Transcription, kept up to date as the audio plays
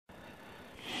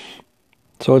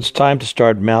So it's time to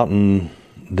start mounting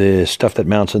the stuff that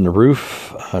mounts in the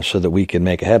roof so that we can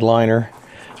make a headliner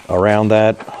around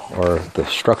that, or the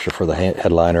structure for the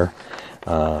headliner.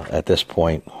 At this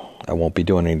point, I won't be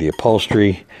doing any of the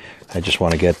upholstery. I just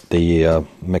want to get the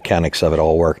mechanics of it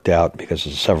all worked out, because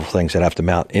there's several things that have to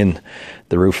mount in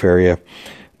the roof area.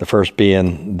 The first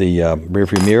being the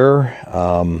rearview mirror.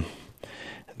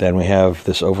 Then we have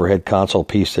this overhead console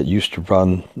piece that used to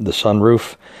run the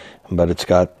sunroof, but it's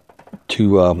got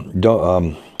two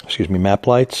map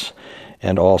lights,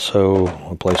 and also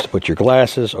a place to put your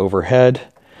glasses overhead.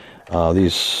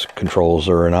 These controls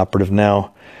are inoperative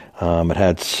now. It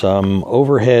had some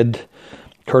overhead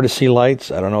courtesy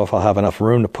lights. I don't know if I'll have enough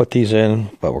room to put these in,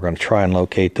 but we're going to try and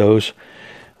locate those.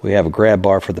 We have a grab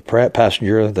bar for the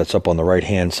passenger that's up on the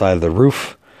right-hand side of the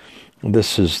roof.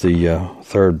 This is the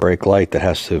third brake light that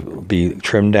has to be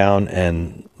trimmed down,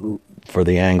 and for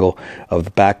the angle of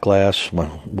the back glass,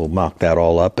 we'll mock that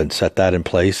all up and set that in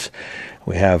place.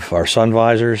 We have our sun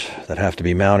visors that have to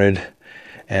be mounted,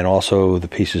 and also the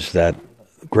pieces that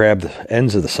grab the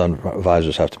ends of the sun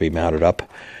visors have to be mounted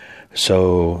up.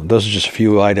 So those are just a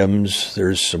few items.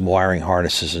 There's some wiring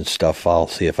harnesses and stuff. I'll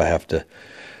see if I have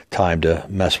time to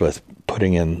mess with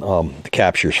putting in the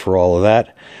captures for all of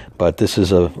that. But this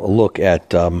is a look at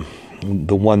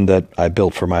the one that I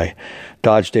built for my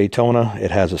Dodge Daytona.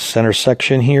 It has a center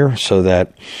section here so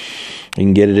that you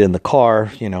can get it in the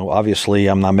car. You know, obviously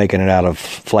I'm not making it out of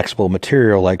flexible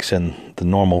material like in the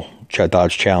normal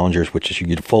Dodge Challengers, which is you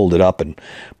could fold it up and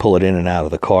pull it in and out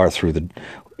of the car through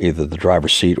either the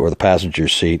driver's seat or the passenger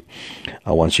seat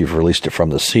once you've released it from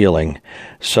the ceiling.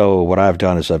 So what I've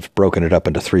done is I've broken it up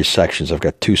into three sections. I've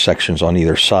got two sections on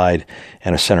either side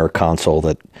and a center console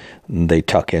that they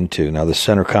tuck into. Now the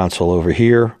center console over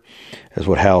here is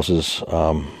what houses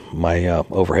my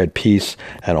overhead piece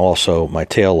and also my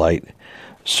tail light.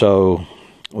 So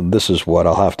this is what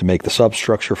I'll have to make the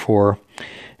substructure for.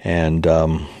 And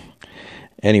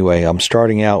anyway, I'm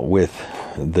starting out with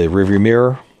the rearview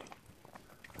mirror,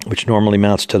 which normally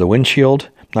mounts to the windshield.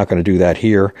 I'm not going to do that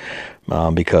here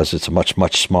because it's a much,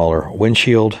 much smaller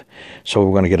windshield. So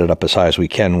we're going to get it up as high as we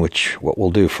can, which what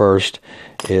we'll do first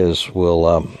is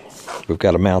we've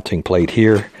got a mounting plate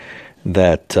here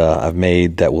that I've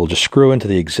made that will just screw into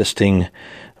the existing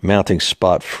mounting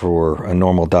spot for a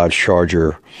normal Dodge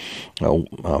Charger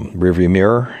rearview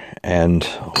mirror and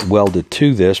weld it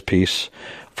to this piece.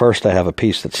 First, I have a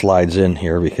piece that slides in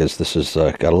here because this has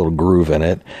got a little groove in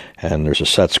it, and there's a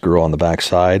set screw on the back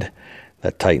side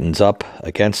that tightens up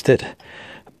against it.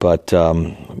 But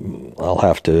I'll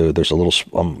have to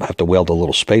weld a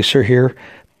little spacer here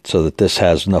so that this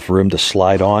has enough room to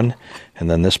slide on,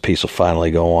 and then this piece will finally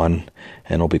go on,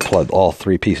 and it'll be plugged. All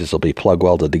three pieces will be plug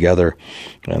welded together,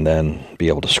 and then be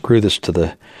able to screw this to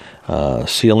the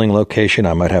ceiling location.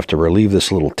 I might have to relieve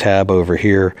this little tab over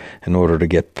here in order to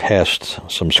get past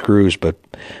some screws, but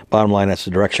bottom line, that's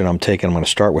the direction I'm taking. I'm going to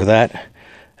start with that,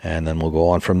 and then we'll go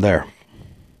on from there.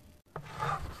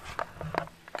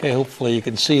 Okay, hopefully you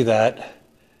can see that.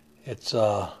 It's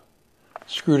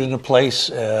screwed into place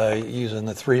using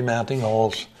the three mounting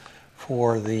holes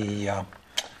for the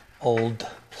old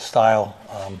style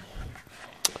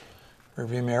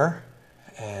rearview mirror,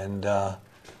 and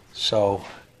so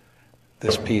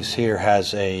this piece here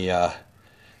has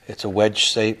it's a wedge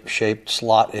shaped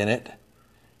slot in it,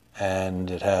 and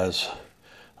it has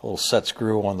a little set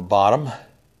screw on the bottom.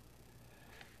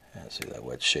 And see that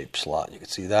wedge shaped slot, you can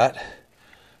see that.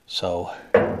 So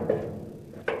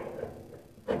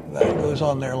that goes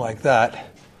on there like that,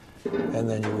 and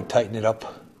then you would tighten it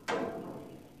up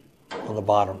on the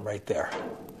bottom right there.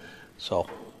 So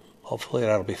hopefully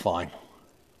that'll be fine.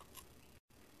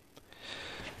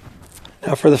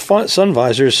 Now for the sun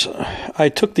visors, I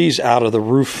took these out of the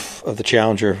roof of the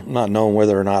Challenger, not knowing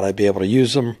whether or not I'd be able to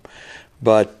use them,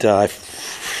 but I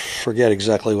forget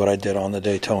exactly what I did on the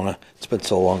Daytona. It's been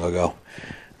so long ago.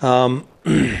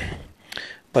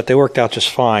 But they worked out just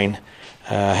fine.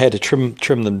 I had to trim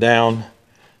them down.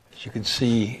 As you can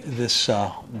see, this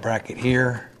bracket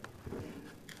here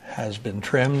has been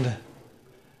trimmed,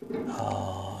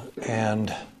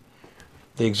 and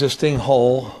the existing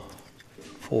hole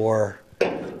for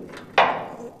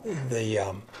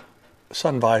the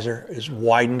sun visor is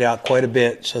widened out quite a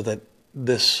bit so that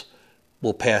this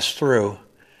will pass through.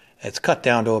 It's cut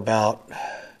down to about, let's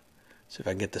see if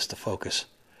I can get this to focus,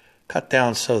 cut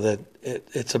down so that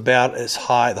it's about as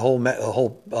high, the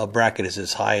whole bracket is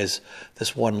as high as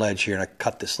this one ledge here, and I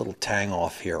cut this little tang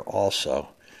off here also.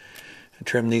 And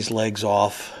trim these legs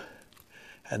off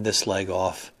and this leg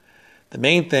off. The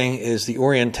main thing is the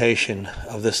orientation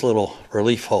of this little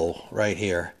relief hole right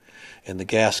here in the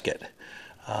gasket.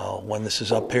 When this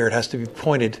is up here, it has to be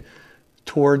pointed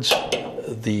towards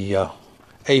the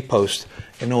A-post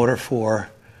in order for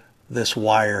this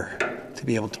wire to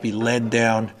be able to be led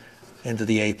down into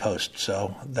the A-post.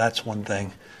 So that's one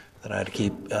thing that I had to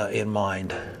keep in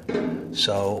mind.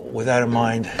 So with that in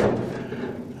mind,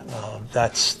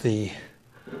 that's the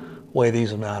way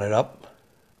these are mounted up.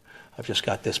 I've just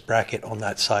got this bracket on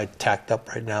that side tacked up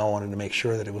right now. I wanted to make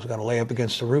sure that it was going to lay up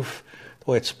against the roof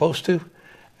the way it's supposed to,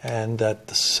 and that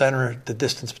the center, the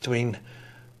distance between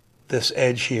this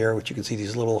edge here, which you can see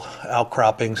these little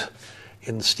outcroppings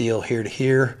in the steel here to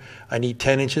here, I need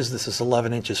 10 inches. This is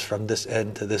 11 inches from this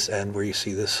end to this end where you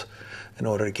see this, in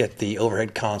order to get the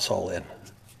overhead console in.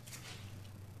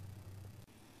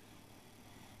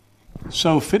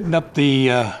 So fitting up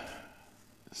the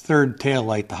third tail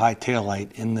light, the high tail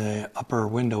light, in the upper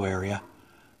window area,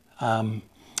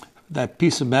 that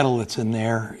piece of metal that's in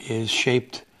there is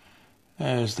shaped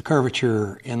as the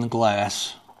curvature in the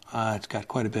glass. It's got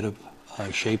quite a bit of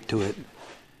shape to it.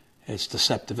 It's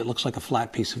deceptive. It looks like a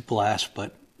flat piece of glass,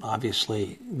 but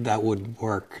obviously that wouldn't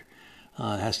work.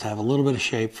 It has to have a little bit of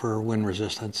shape for wind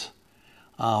resistance.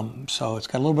 So it's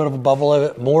got a little bit of a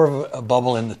bubble, more of a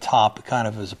bubble in the top. It kind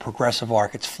of is a progressive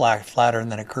arc. It's flatter,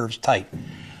 and then it curves tight.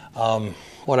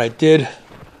 What I did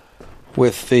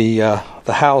with the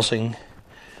housing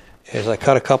is I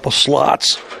cut a couple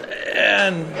slots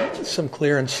and some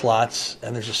clearance slots,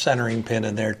 and there's a centering pin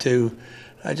in there too.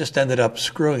 I just ended up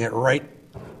screwing it right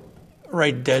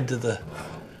dead to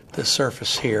the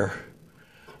surface here,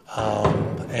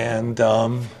 and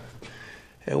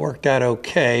it worked out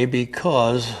okay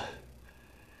because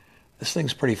this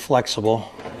thing's pretty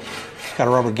flexible. It's got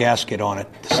a rubber gasket on it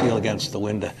to seal against the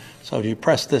window. So if you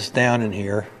press this down in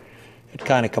here, it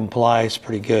kind of complies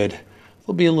pretty good.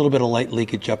 There'll be a little bit of light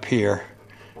leakage up here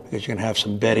because you're going to have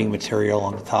some bedding material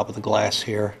on the top of the glass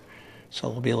here. So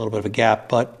there'll be a little bit of a gap,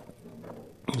 but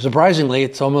surprisingly,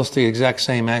 it's almost the exact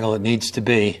same angle it needs to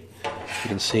be. You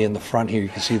can see in the front here, you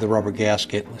can see the rubber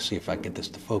gasket. Let's see if I can get this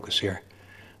to focus here.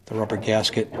 The rubber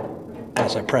gasket,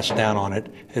 as I press down on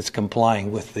it, it's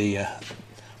complying with the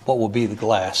what will be the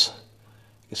glass.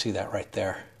 You can see that right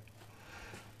there.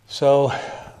 So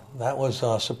that was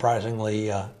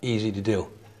surprisingly easy to do.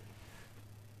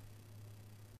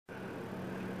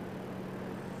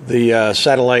 The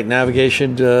satellite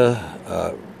navigation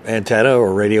antenna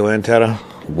or radio antenna,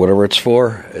 whatever it's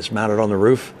for, is mounted on the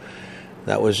roof.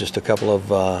 That was just a couple of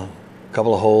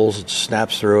holes. It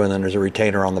snaps through, and then there's a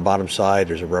retainer on the bottom side.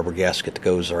 There's a rubber gasket that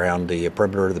goes around the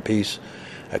perimeter of the piece.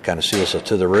 That kind of seals it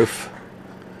to the roof.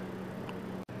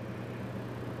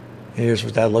 Here's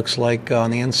what that looks like on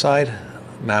the inside,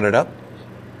 mounted up.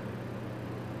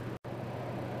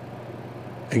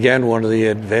 Again, one of the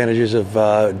advantages of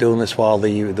doing this while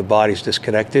the body's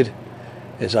disconnected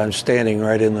is I'm standing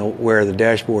right in where the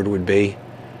dashboard would be,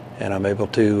 and I'm able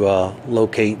to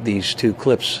locate these two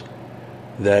clips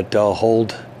that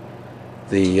hold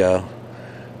the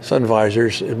sun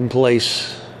visors in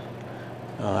place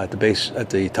at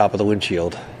the top of the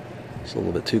windshield. It's a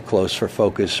little bit too close for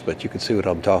focus, but you can see what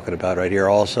I'm talking about right here.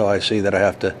 Also, I see that I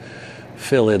have to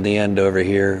fill in the end over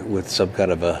here with some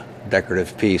kind of a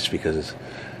decorative piece because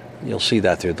you'll see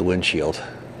that through the windshield.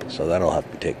 So that'll have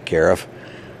to be taken care of.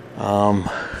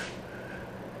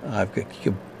 You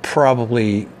can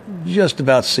probably just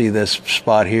about see this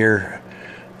spot here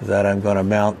that I'm going to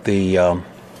mount the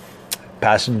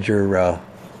passenger,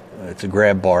 it's a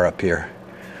grab bar up here.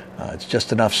 It's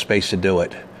just enough space to do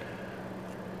it.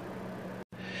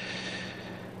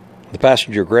 The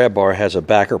passenger grab bar has a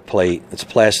backer plate. It's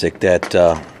plastic that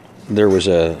there was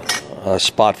a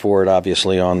spot for it,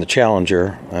 obviously, on the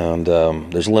Challenger, and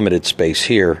there's limited space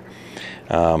here.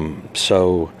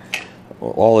 So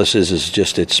all this is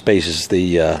just it spaces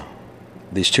these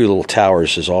two little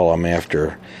towers is all I'm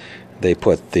after. They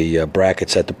put the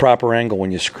brackets at the proper angle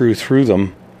when you screw through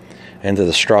them into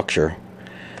the structure.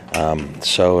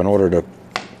 So in order to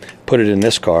put it in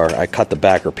this car, I cut the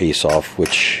backer piece off,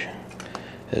 which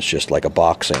is just like a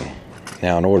boxing.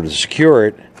 Now, in order to secure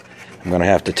it, I'm going to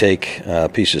have to take a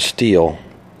piece of steel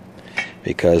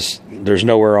because there's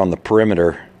nowhere on the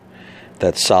perimeter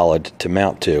that's solid to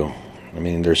mount to. I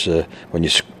mean, when you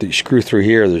screw through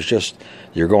here,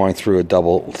 you're going through a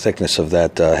double thickness of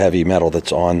that heavy metal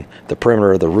that's on the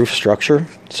perimeter of the roof structure,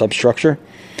 substructure.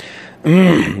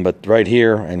 But right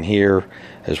here and here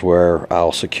is where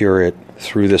I'll secure it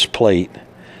through this plate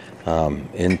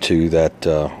into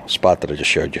that spot that I just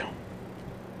showed you.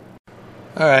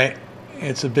 All right,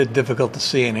 it's a bit difficult to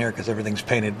see in here because everything's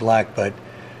painted black, but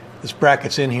this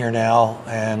bracket's in here now,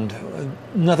 and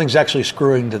nothing's actually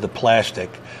screwing to the plastic.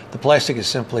 The plastic is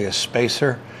simply a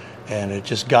spacer and it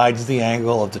just guides the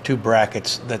angle of the two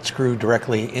brackets that screw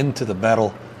directly into the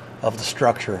metal of the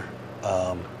structure,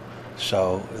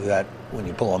 so that when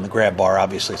you pull on the grab bar,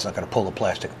 obviously it's not going to pull the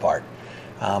plastic apart.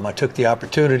 I took the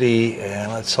opportunity,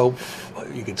 and let's hope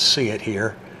you can see it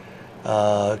here,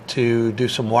 to do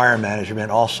some wire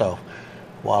management also,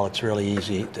 while it's really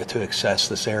easy to access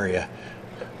this area.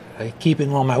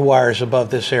 Keeping all my wires above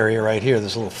this area right here,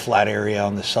 this little flat area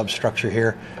on the substructure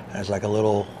here, has like a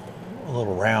little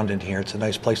round in here. It's a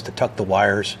nice place to tuck the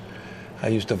wires. I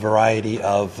used a variety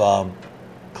of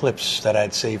clips that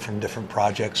I'd saved from different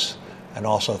projects, and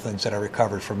also things that I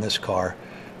recovered from this car.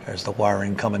 There's the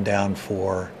wiring coming down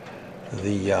for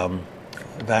the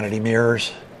vanity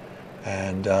mirrors,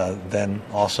 and then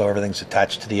also everything's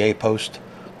attached to the A-post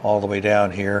all the way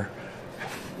down here,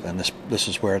 and this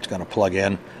is where it's going to plug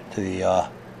in to the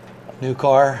new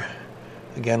car.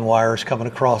 Again, wires coming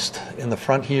across in the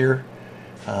front here.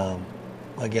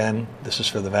 Again, this is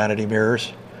for the vanity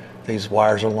mirrors. These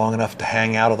wires are long enough to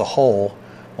hang out of the hole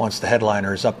once the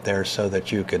headliner is up there, so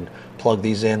that you can plug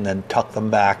these in, then tuck them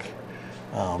back.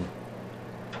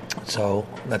 So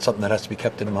that's something that has to be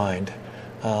kept in mind.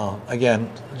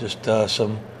 Again, just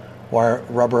some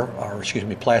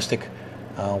plastic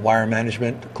wire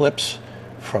management clips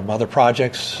from other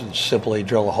projects. Simply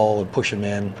drill a hole and push them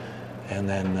in, and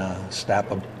then snap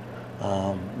them.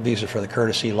 These are for the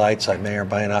courtesy lights. I may or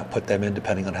may not put them in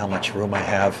depending on how much room I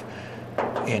have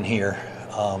in here.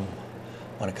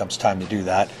 When it comes time to do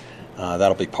that,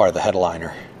 that'll be part of the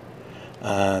headliner.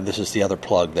 This is the other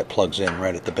plug that plugs in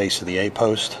right at the base of the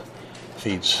A-post,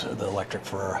 feeds the electric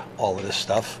for all of this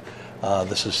stuff.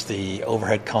 This is the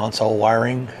overhead console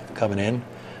wiring coming in,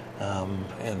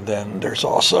 and then there's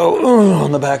also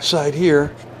on the back side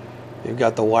here, you've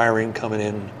got the wiring coming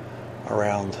in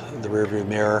around the rearview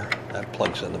mirror. That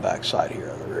plugs in the back side here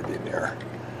of the rearview mirror.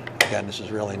 Again, this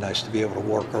is really nice to be able to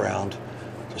work around,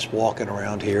 just walking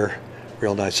around here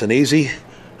real nice and easy,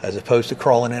 as opposed to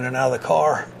crawling in and out of the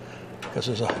car, because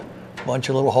there's a bunch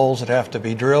of little holes that have to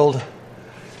be drilled,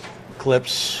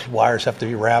 clips, wires have to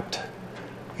be wrapped.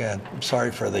 Again, I'm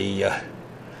sorry for the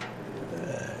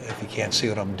if you can't see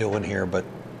what I'm doing here, but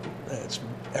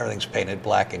everything's painted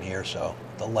black in here, so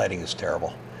the lighting is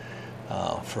terrible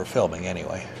for filming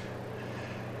anyway.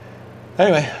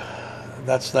 Anyway,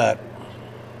 that's that.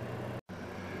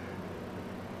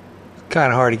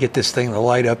 Kind of hard to get this thing to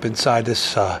light up inside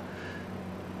this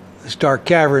this dark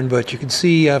cavern, but you can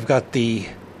see I've got the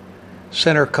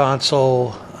center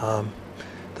console,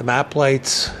 the map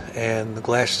lights, and the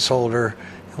glasses holder,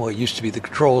 and what used to be the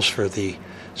controls for the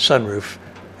sunroof.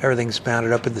 Everything's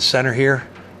mounted up in the center here.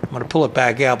 I'm going to pull it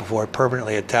back out before I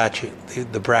permanently attach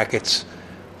it, the brackets,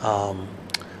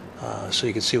 so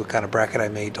you can see what kind of bracket I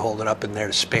made to hold it up in there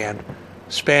to span.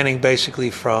 Spanning basically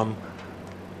from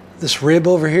this rib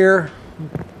over here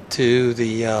to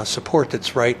the support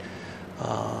that's right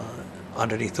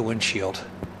underneath the windshield.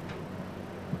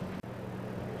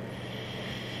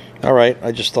 All right,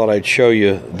 I just thought I'd show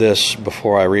you this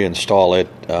before I reinstall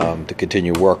it to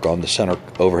continue work on the center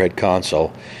overhead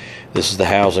console. This is the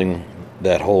housing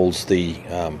that holds the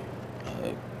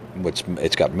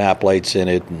it's got map lights in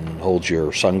it and holds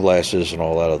your sunglasses and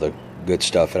all that other good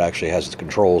stuff. It actually has the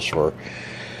controls for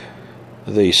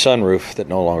the sunroof that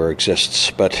no longer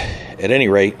exists. But at any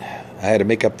rate, I had to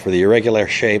make up for the irregular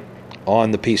shape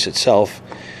on the piece itself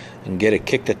and get it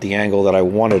kicked at the angle that I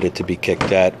wanted it to be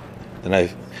kicked at. Then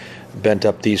I've bent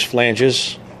up these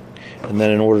flanges, and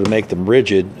then in order to make them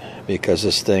rigid, because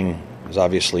this thing is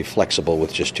obviously flexible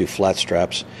with just two flat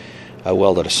straps, I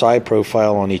welded a side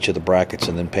profile on each of the brackets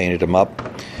and then painted them up.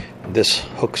 This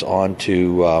hooks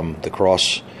onto the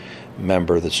cross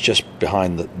member that's just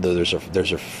behind there's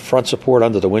a front support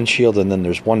under the windshield, and then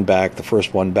there's one back, the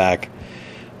first one back.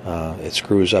 It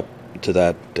screws up to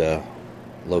that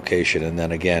location, and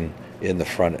then again in the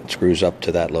front it screws up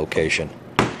to that location.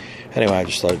 Anyway, I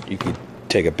just thought you could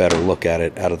take a better look at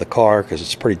it out of the car, because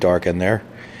it's pretty dark in there,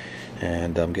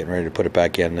 and I'm getting ready to put it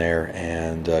back in there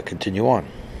and continue on.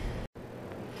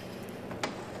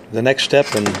 The next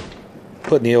step in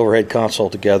putting the overhead console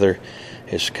together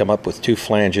is to come up with two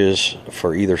flanges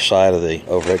for either side of the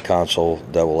overhead console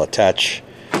that will attach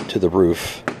to the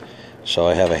roof. So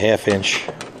I have a 1/2 inch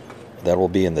that will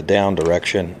be in the down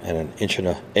direction and an 1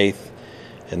 1/8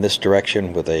 in this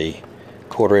direction with a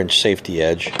 1/4 inch safety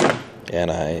edge,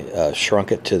 and I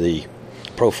shrunk it to the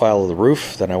profile of the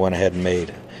roof. Then I went ahead and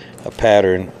made a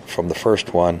pattern from the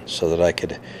first one so that I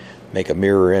could make a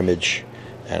mirror image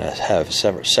and have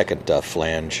a second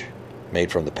flange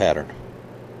made from the pattern.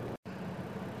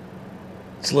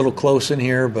 It's a little close in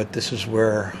here, but this is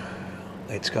where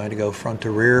it's going to go front to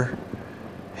rear.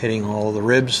 hitting all the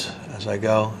ribs as I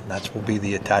go, and that will be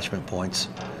the attachment points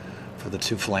for the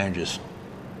two flanges.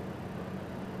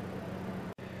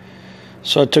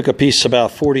 So I took a piece about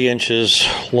 40 inches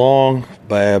long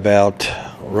by about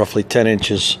roughly 10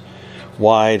 inches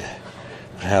wide.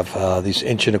 I have these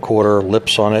 1.25 inch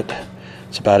lips on it.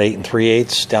 It's about 8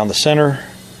 3/8 down the center.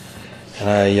 And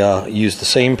I used the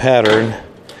same pattern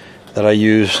that I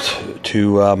used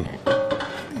to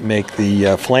make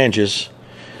the flanges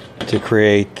to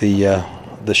create the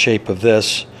shape of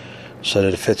this so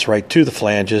that it fits right to the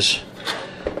flanges.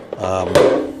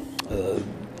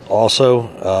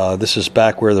 Also, this is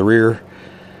back where the rear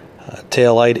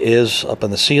tail light is up in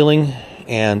the ceiling,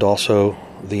 and also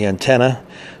the antenna.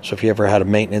 So if you ever had to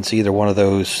maintenance either one of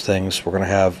those things, we're going to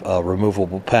have a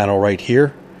removable panel right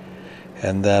here,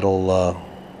 and that'll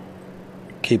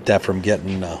keep that from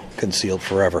getting concealed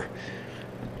forever.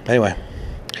 Anyway,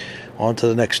 on to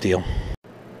the next deal.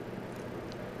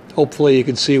 Hopefully you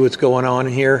can see what's going on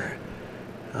here.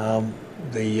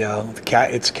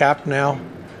 It's capped now.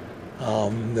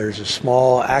 There's a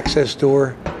small access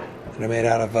door that I made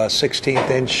out of 1/16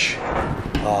 inch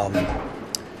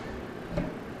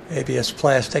ABS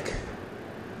plastic,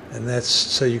 and that's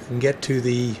so you can get to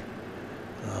the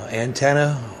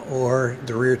antenna or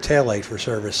the rear taillight for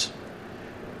service.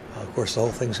 Of course, the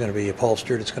whole thing's going to be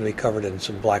upholstered. It's going to be covered in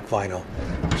some black vinyl,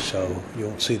 so you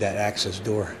won't see that access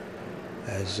door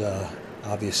as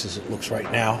obvious as it looks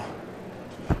right now.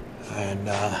 And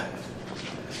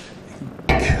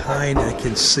kind of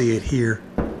can see it here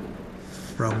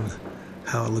from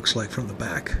how it looks like from the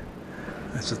back.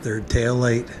 That's the third tail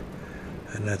light,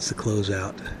 and that's the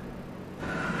closeout.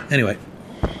 Anyway,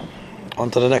 on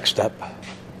to the next step.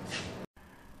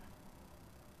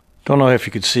 Don't know if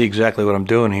you could see exactly what I'm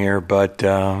doing here, but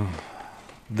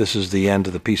this is the end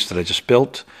of the piece that I just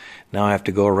built. Now I have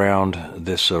to go around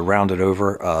this rounded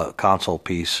over console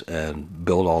piece and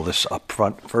build all this up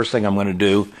front. First thing I'm going to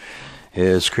do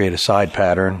is create a side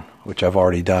pattern, which I've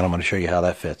already done. I'm going to show you how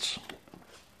that fits.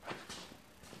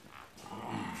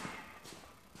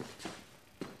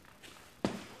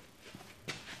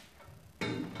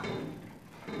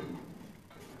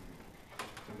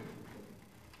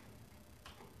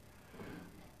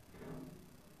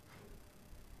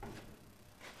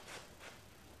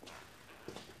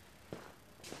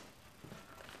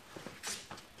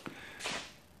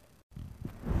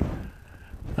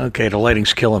 Okay, the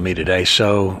lighting's killing me today,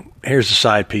 so here's the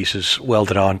side pieces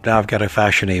welded on. Now I've got to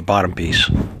fashion a bottom piece.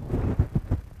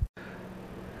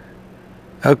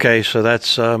 Okay, so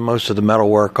that's most of the metal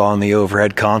work on the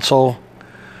overhead console.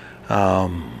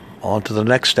 On to the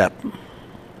next step.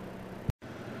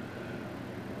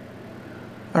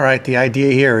 All right, the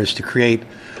idea here is to create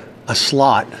a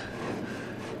slot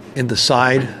in the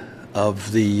side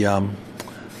of the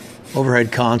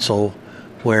overhead console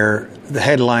where the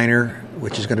headliner,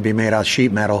 which is going to be made out of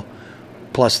sheet metal,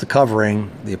 plus the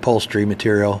covering, the upholstery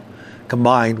material,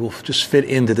 combined will just fit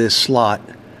into this slot,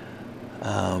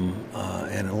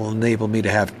 and it will enable me to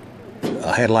have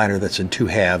a headliner that's in two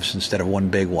halves instead of one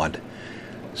big one.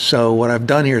 So what I've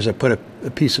done here is I put a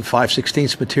piece of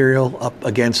 5/16 material up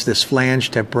against this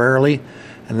flange temporarily,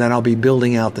 and then I'll be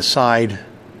building out the side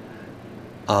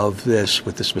of this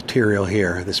with this material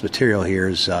here. This material here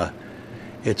is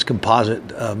it's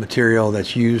composite material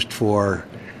that's used for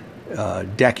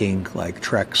decking, like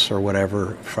Trex or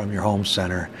whatever from your home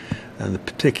center. And the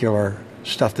particular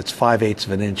stuff that's 5/8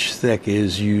 of an inch thick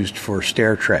is used for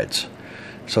stair treads.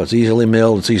 So it's easily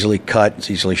milled, it's easily cut, it's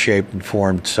easily shaped and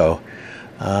formed. So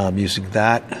I'm using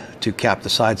that to cap the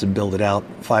sides and build it out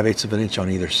 5/8 of an inch on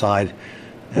either side.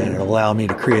 And it'll allow me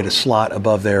to create a slot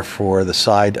above there for the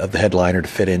side of the headliner to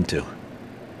fit into.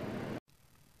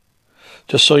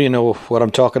 Just so you know what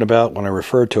I'm talking about when I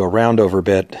refer to a round over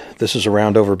bit, this is a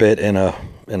round over bit in a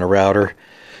router.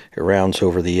 It rounds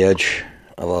over the edge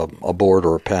of a board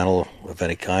or a panel of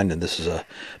any kind, and this is a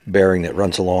bearing that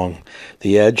runs along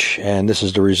the edge, and this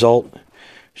is the result.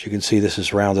 As you can see, this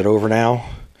is rounded over now,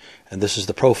 and this is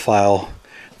the profile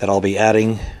that I'll be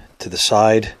adding to the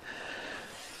side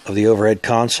of the overhead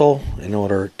console in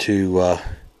order to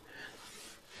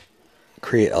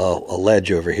create a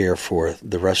ledge over here for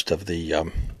the rest of the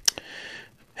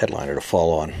headliner to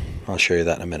fall on. I'll show you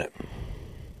that in a minute.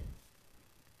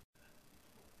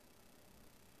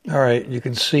 All right, you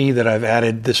can see that I've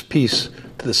added this piece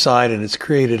to the side, and it's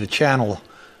created a channel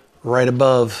right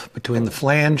above between the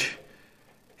flange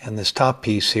and this top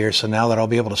piece here. So now that I'll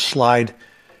be able to slide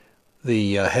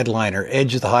the headliner,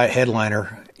 edge of the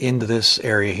headliner into this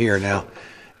area here. Now,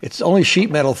 it's only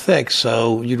sheet metal thick,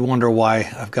 so you'd wonder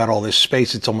why I've got all this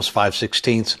space. It's almost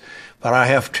 5/16, But I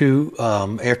have to,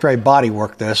 after I body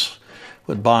work this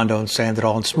with Bondo and sand it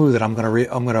all and smooth it, I'm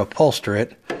gonna upholster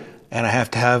it, and I have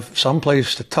to have some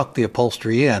place to tuck the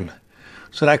upholstery in.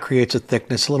 So that creates a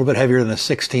thickness a little bit heavier than a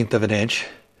 1/16 of an inch.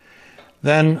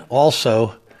 Then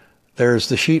also there's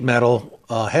the sheet metal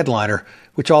headliner,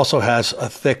 which also has a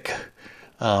thick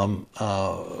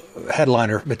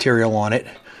headliner material on it.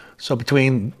 So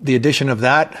between the addition of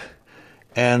that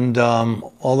and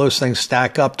all those things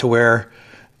stack up to where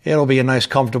it'll be a nice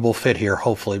comfortable fit here,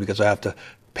 hopefully, because I have to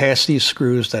pass these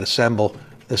screws that assemble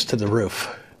this to the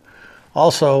roof.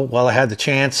 Also, while I had the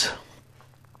chance,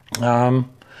 put a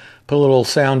little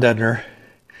sound deadener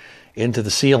into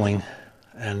the ceiling,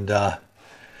 and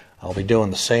I'll be doing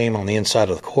the same on the inside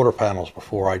of the quarter panels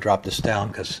before I drop this down,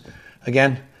 because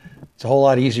again, it's a whole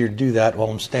lot easier to do that while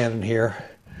I'm standing here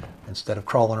instead of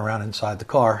crawling around inside the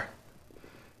car.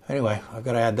 Anyway, I've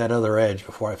got to add that other edge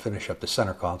before I finish up the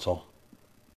center console.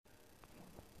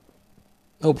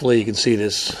 Hopefully you can see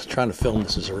this. Trying to film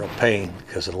this is a real pain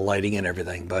because of the lighting and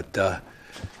everything, but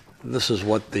this is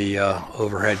what the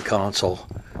overhead console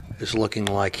is looking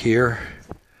like here.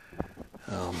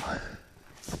 You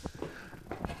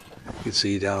can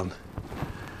see down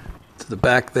to the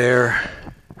back there.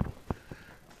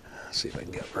 Let's see if I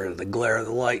can get rid of the glare of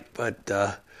the light, but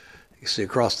you can see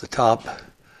across the top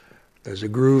there's a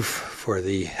groove for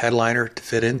the headliner to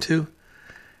fit into,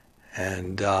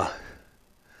 and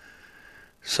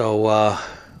so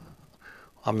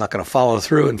I'm not going to follow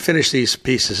through and finish these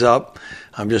pieces up.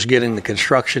 I'm just getting the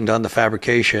construction done, the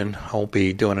fabrication. I won't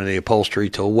be doing any upholstery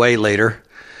till way later.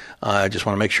 I just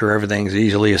want to make sure everything's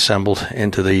easily assembled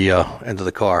into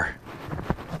the car.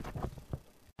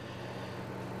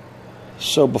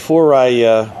 So before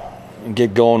I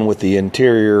get going with the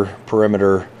interior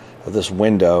perimeter of this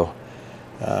window,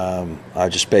 I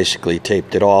just basically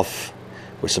taped it off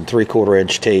with some 3/4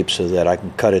 inch tape so that I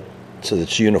can cut it so that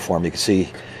it's uniform. You can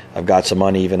see I've got some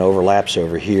uneven overlaps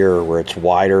over here where it's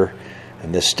wider,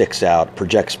 and this sticks out,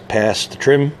 projects past the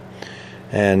trim.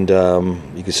 And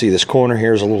you can see this corner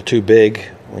here is a little too big.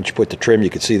 Once you put the trim, you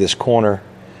can see this corner.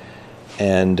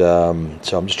 And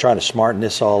so I'm just trying to smarten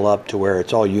this all up to where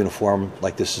it's all uniform.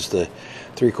 Like this is the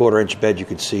 3/4 inch bed you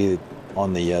can see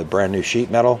on the brand new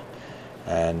sheet metal.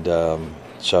 And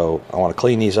so I want to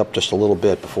clean these up just a little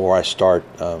bit before I start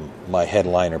my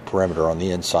headliner perimeter on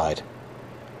the inside.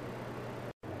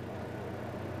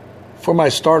 For my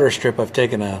starter strip, I've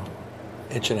taken an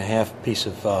 1.5 inch piece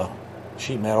of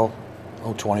sheet metal,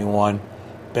 0.21,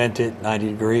 bent it 90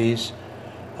 degrees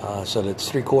so that it's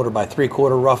 3/4 by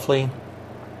 3/4 roughly,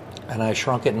 and I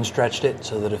shrunk it and stretched it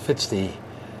so that it fits the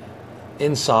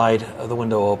inside of the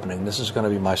window opening. This is going to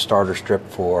be my starter strip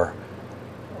for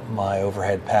my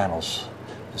overhead panels.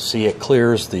 See, it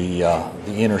clears the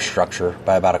inner structure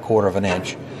by about 1/4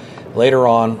 inch. Later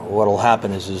on, what will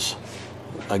happen is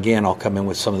again, I'll come in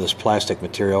with some of this plastic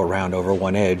material around over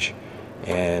one edge,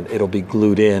 and it'll be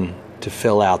glued in to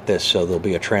fill out this, so there'll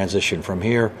be a transition from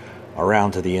here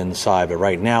around to the inside. But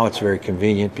right now it's very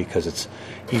convenient because it's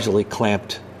easily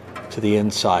clamped to the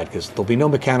inside, because there'll be no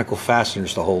mechanical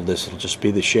fasteners to hold this. It'll just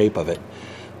be the shape of it.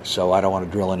 So I don't want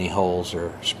to drill any holes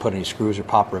or put any screws or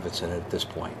pop rivets in it at this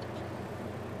point.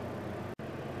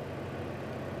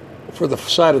 For the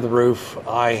side of the roof,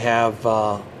 I have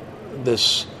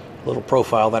this little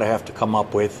profile that I have to come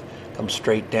up with. Comes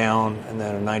straight down and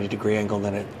then a 90-degree angle, and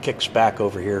then it kicks back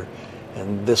over here.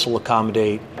 And this will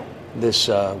accommodate this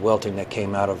welting that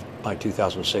came out of my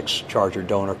 2006 Charger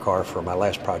donor car for my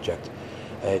last project.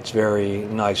 It's very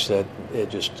nice that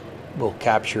it just will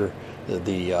capture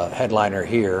the headliner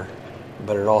here,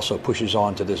 but it also pushes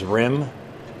onto this rim,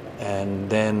 and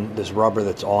then this rubber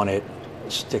that's on it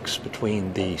sticks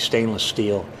between the stainless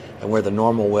steel and where the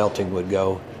normal welting would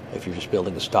go if you're just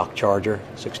building a stock Charger,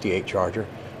 68 Charger.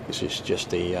 This is just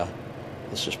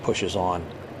this just pushes on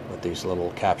with these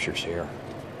little captures here.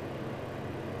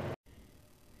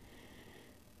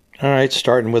 All right,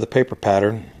 starting with a paper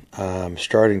pattern. I'm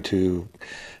starting to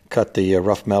cut the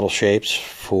rough metal shapes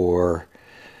for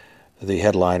the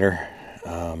headliner.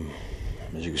 As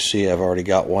you can see, I've already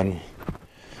got one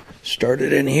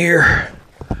started in here,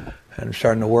 and I'm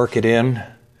starting to work it in.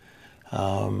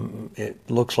 It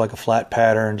looks like a flat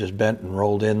pattern, just bent and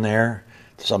rolled in there.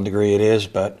 To some degree it is,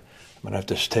 but I'm going to have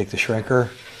to just take the shrinker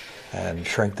and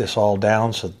shrink this all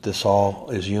down so that this all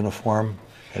is uniform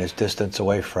and is distance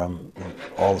away from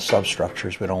all the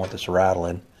substructures. We don't want this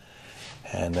rattling.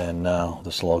 And then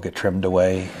this will all get trimmed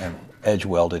away and edge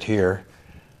welded here,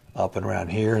 up and around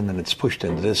here, and then it's pushed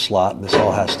into this slot, and this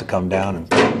all has to come down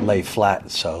and lay flat.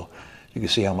 So you can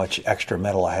see how much extra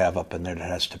metal I have up in there that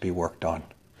has to be worked on.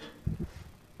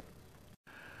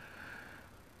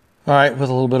 All right, with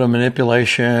a little bit of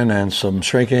manipulation and some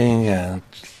shrinking and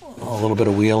a little bit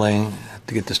of wheeling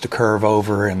to get this to curve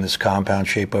over in this compound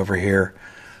shape over here.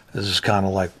 This is kind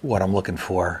of like what I'm looking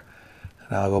for.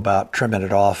 And I'll go about trimming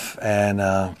it off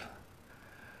and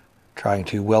trying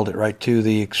to weld it right to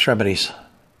the extremities.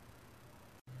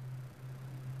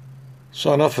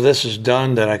 So enough of this is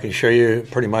done that I can show you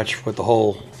pretty much what the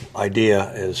whole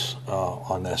idea is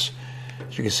on this.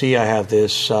 As you can see, I have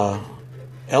this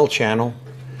L channel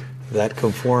that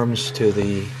conforms to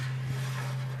the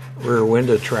rear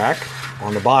window track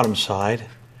on the bottom side,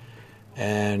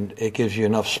 and it gives you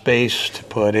enough space to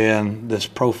put in this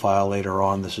profile later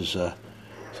on. This is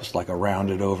just like a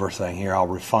rounded over thing here. I'll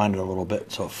refine it a little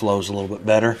bit so it flows a little bit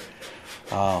better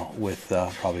with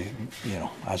probably, you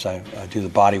know, as I do the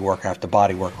body work, I have to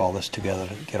body work all this together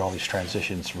to get all these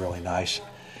transitions really nice.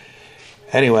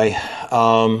 Anyway,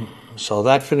 so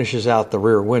that finishes out the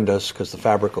rear windows because the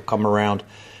fabric will come around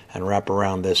and wrap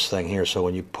around this thing here. So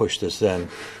when you push this in,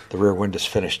 the rear window's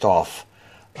finished off.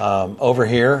 Over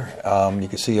here, you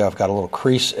can see I've got a little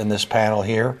crease in this panel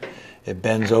here. It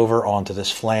bends over onto this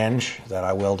flange that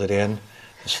I welded in.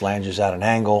 This flange is at an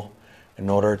angle in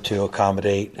order to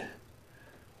accommodate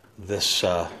this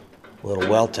little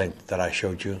welting that I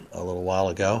showed you a little while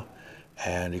ago.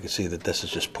 And you can see that this is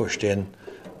just pushed in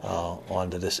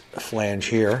onto this flange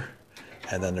here.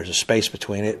 And then there's a space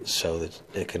between it so that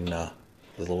it can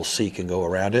the little C can go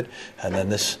around it, and then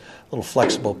this little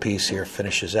flexible piece here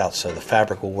finishes out. So the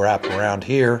fabric will wrap around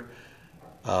here,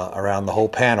 around the whole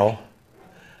panel,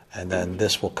 and then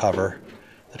this will cover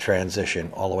the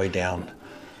transition all the way down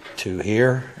to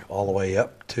here, all the way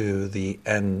up to the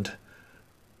end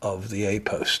of the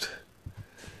A-post.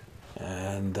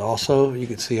 And also you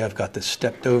can see I've got this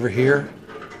stepped over here.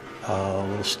 A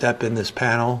little step in this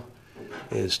panel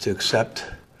is to accept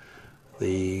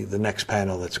the next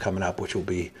panel that's coming up, which will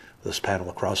be this panel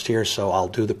across here. So I'll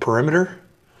do the perimeter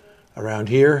around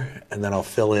here, and then I'll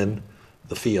fill in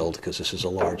the field because this is a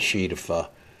large sheet of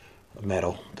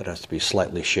metal that has to be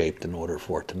slightly shaped in order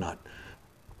for it to not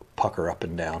pucker up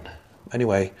and down.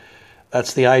 Anyway,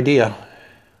 that's the idea.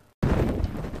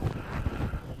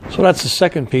 So that's the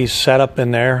second piece set up in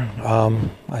there.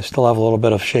 I still have a little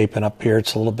bit of shaping up here.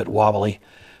 It's a little bit wobbly.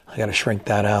 I got to shrink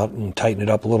that out and tighten it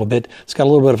up a little bit. It's got a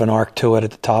little bit of an arc to it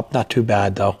at the top. Not too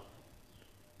bad, though.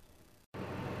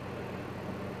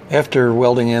 After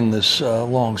welding in this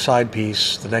long side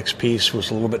piece, the next piece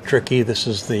was a little bit tricky. This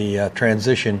is the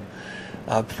transition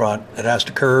up front. It has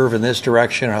to curve in this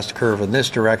direction. It has to curve in this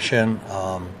direction.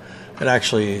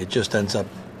 It just ends up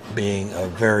being a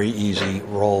very easy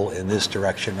roll in this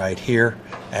direction right here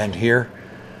and here.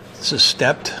 This is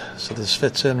stepped, so this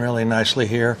fits in really nicely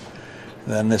here.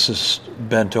 Then this is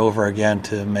bent over again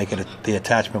to make it the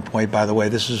attachment point. By the way,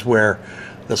 this is where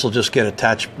this will just get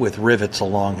attached with rivets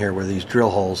along here where these drill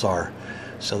holes are.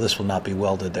 So this will not be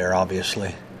welded there,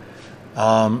 obviously.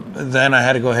 Then I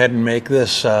had to go ahead and make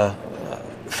this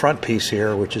front piece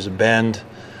here, which is a bend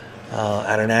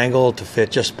at an angle to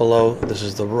fit just below. This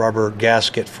is the rubber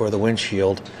gasket for the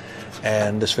windshield,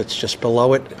 and this fits just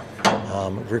below it.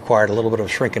 Required a little bit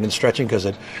of shrinking and stretching because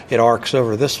it arcs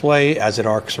over this way as it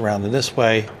arcs around in this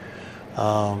way.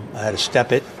 I had to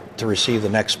step it to receive the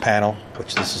next panel,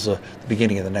 which this is the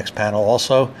beginning of the next panel.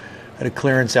 Also, I had a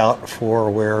clearance out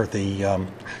for where the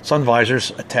sun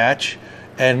visors attach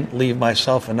and leave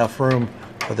myself enough room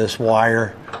for this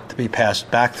wire to be passed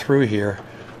back through here.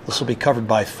 This will be covered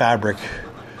by fabric,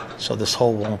 so this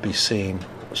hole won't be seen.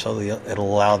 So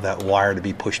it'll allow that wire to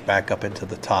be pushed back up into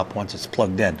the top once it's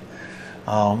plugged in.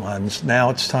 And now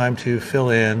it's time to fill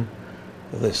in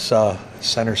this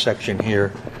center section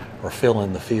here, or fill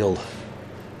in the field.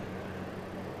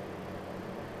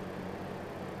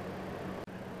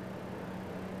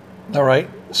 All right,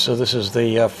 so this is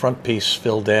the front piece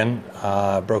filled in.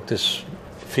 I broke this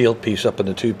field piece up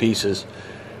into two pieces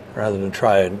rather than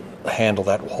try and handle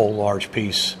that whole large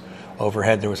piece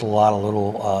overhead. There was a lot of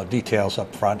little details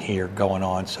up front here going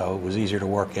on, so it was easier to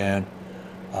work in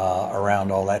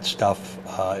around all that stuff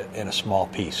in a small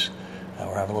piece.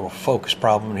 We're having a little focus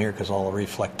problem here because all the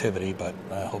reflectivity, but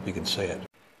I hope you can see it.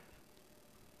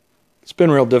 It's been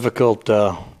real difficult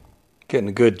getting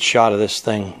a good shot of this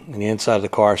thing in the inside of the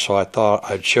car, so I thought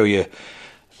I'd show you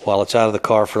while it's out of the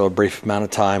car for a brief amount of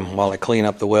time while I clean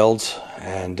up the welds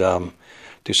and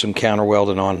do some counter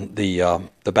welding on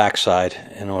the backside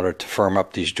in order to firm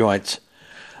up these joints.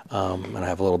 And I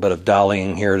have a little bit of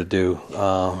dollying here to do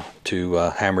to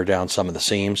hammer down some of the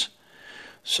seams.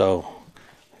 So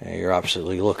you're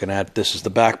absolutely looking at, this is the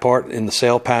back part in the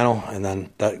sail panel, and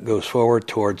then that goes forward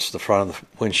towards the front of the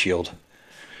windshield.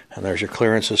 And there's your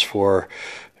clearances for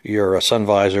your sun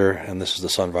visor, and this is the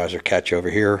sun visor catch over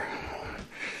here.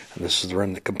 And this is the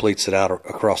rim that completes it out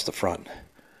across the front.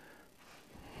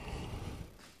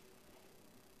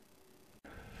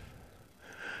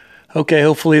 Okay,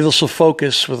 hopefully this will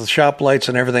focus with the shop lights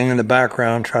and everything in the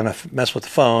background, trying to mess with the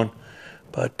phone.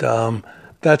 But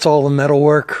that's all the metal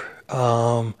work,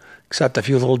 except a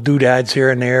few little doodads here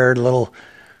and there, little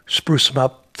spruce them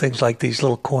up. Things like these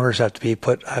little corners have to be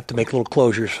put. I have to make little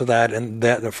closures for that, and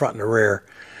that in the front and the rear.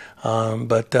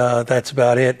 But that's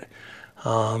about it.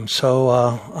 So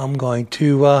I'm going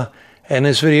to end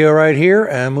this video right here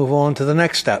and move on to the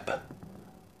next step.